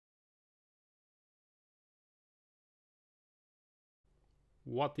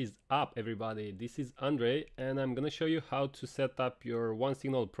What is up, everybody? This is Andre, and I'm gonna show you how to set up your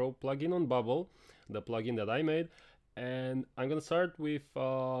OneSignal Pro plugin on Bubble, the plugin that I made. And I'm gonna start with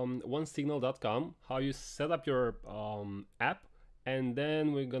onesignal.com, how you set up your app, and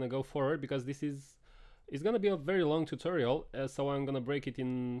then we're gonna go forward because it's gonna be a very long tutorial, so I'm gonna break it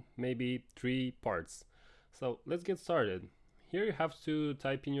in maybe 3 parts. So let's get started. Here you have to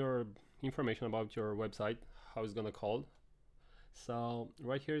type in your information about your website, how it's gonna called. So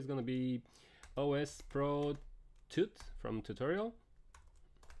right here is going to be OS Pro Tut from tutorial,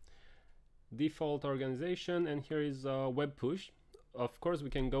 default organization, and here is web push. Of course, we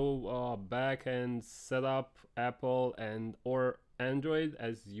can go back and set up Apple and or Android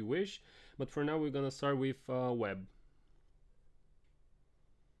as you wish, but for now we're going to start with web.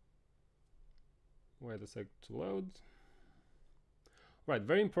 Wait a sec to load. Right,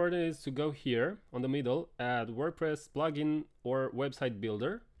 very important is to go here on the middle, add WordPress plugin or website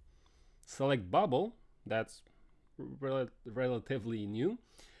builder, select Bubble, that's relatively new.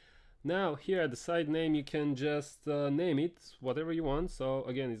 Now here at the site name you can just name it whatever you want. So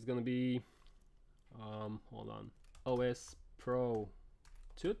again, it's gonna be hold on, OS Pro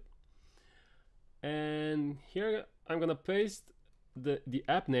Tut, and here I'm gonna paste the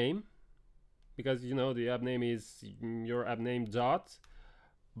app name, because you know the app name is your app name dot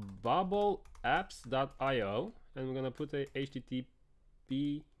bubbleapps.io, and we're gonna put a HTTPS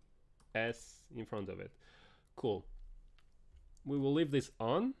in front of it. Cool. We will leave this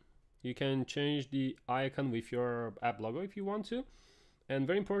on. You can change the icon with your app logo if you want to. And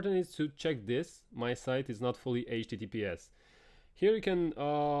very important is to check this. My site is not fully HTTPS. Here you can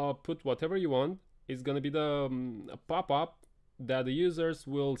put whatever you want. It's gonna be the pop-up that the users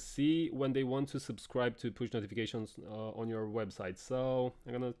will see when they want to subscribe to push notifications on your website. So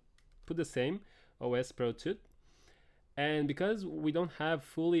I'm gonna put the same, OS Pro Tut. And because we don't have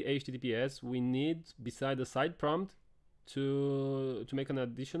fully HTTPS, we need, beside the site prompt, to make an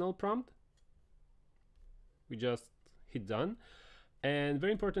additional prompt. We just hit done. And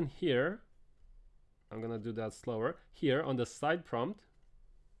very important here, I'm gonna do that slower. Here on the site prompt,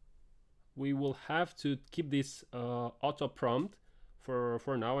 we will have to keep this auto prompt for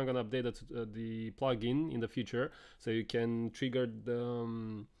now. I'm gonna update the plugin in the future, so you can trigger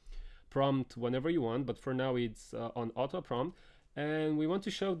the prompt whenever you want, but for now it's on auto prompt. And we want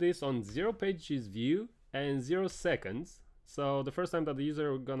to show this on 0 pages view and 0 seconds. So the first time that the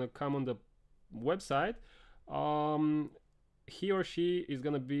user is gonna come on the website, he or she is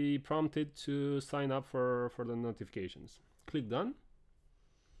gonna be prompted to sign up for the notifications. Click done.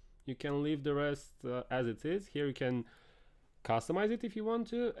 You can leave the rest as it is. Here you can customize it if you want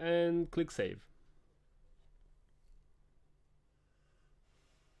to, and click save.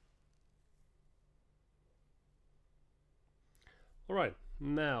 All right,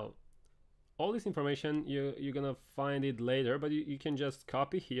 now all this information you're gonna find it later, but you can just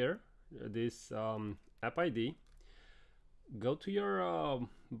copy here this app ID, go to your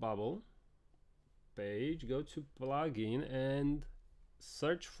Bubble page, go to plugin, and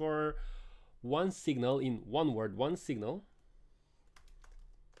search for OneSignal in one word, OneSignal,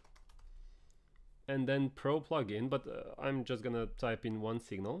 and then Pro plugin, but I'm just gonna type in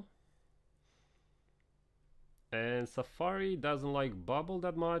OneSignal. And Safari doesn't like Bubble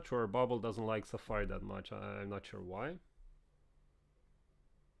that much, or Bubble doesn't like Safari that much. I'm not sure why.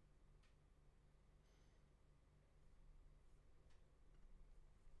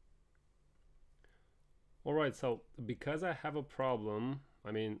 Alright, so because I have a problem,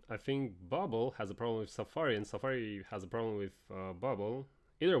 I mean, I think Bubble has a problem with Safari and Safari has a problem with Bubble.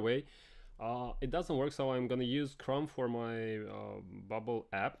 Either way, it doesn't work, so I'm gonna use Chrome for my Bubble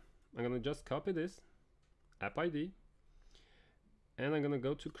app. I'm gonna just copy this app ID, and I'm gonna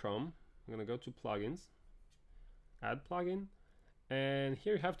go to Chrome. I'm gonna go to plugins, add plugin, and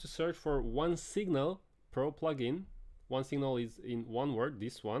here you have to search for OneSignal Pro plugin. OneSignal is in one word,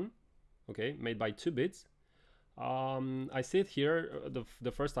 this one, okay, made by 2 bits. I see it here,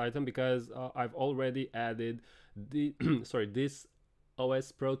 the first item, because I've already added the sorry, this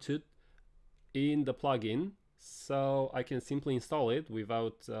OS Pro Tut in the plugin, so I can simply install it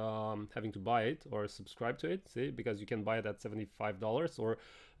without having to buy it or subscribe to it. See, because you can buy it at $75 or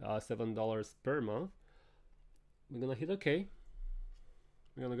 $7 per month. We're gonna hit OK.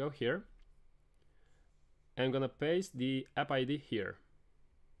 We're gonna go here, and I'm gonna paste the app ID here.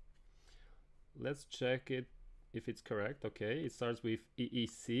 Let's check it if it's correct. Okay, it starts with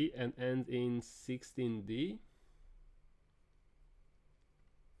EEC and ends in 16D.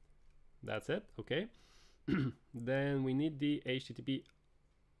 That's it. Okay. Then we need the HTTP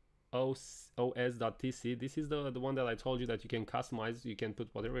os.tc. This is the one that I told you that you can customize, you can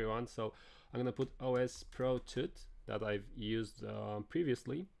put whatever you want. So I'm gonna put OS Pro Tut that I've used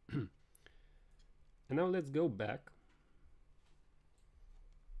previously. And now let's go back.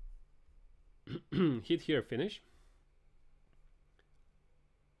 Hit here, finish.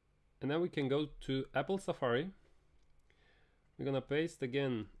 And now we can go to Apple Safari. We're gonna paste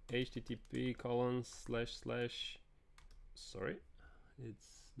again http:// sorry,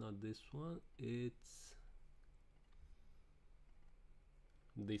 it's not this one, it's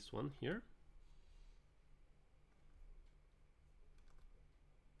this one here.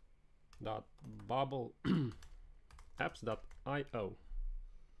 .bubble apps.io.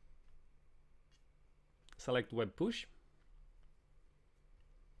 Select web push.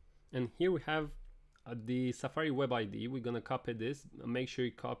 And here we have the Safari web ID. We're gonna copy this. Make sure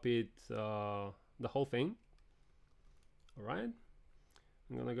you copy it, the whole thing. All right.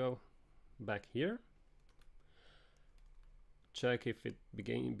 I'm gonna go back here. Check if it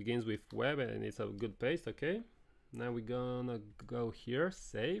begins with web and it's a good paste. Okay. Now we're gonna go here,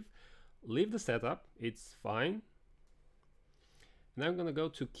 save, leave the setup. It's fine. Now I'm gonna go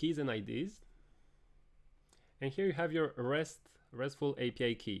to keys and IDs. And here you have your RESTful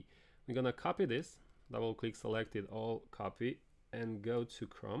API key. We're gonna copy this, double click, select it all, copy, and go to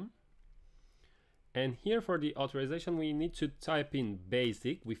Chrome. And here for the authorization, we need to type in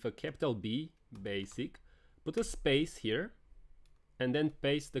basic with a capital B, basic, put a space here, and then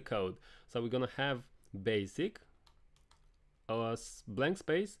paste the code. So we're gonna have basic, a blank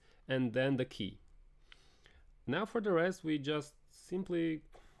space, and then the key. Now for the rest, we just simply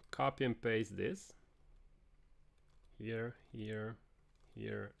copy and paste this. Here, here,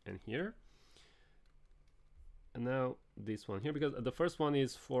 here, and here. And now this one here, because the first one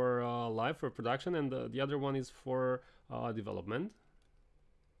is for live, for production, and the other one is for development.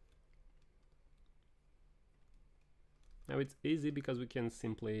 Now it's easy because we can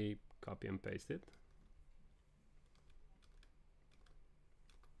simply copy and paste it.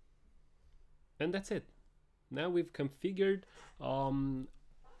 And that's it. Now we've configured ONESIGNAL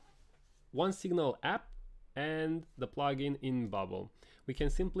app and the plugin in Bubble. We can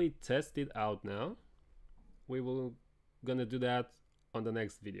simply test it out now. We will gonna do that on the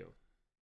next video.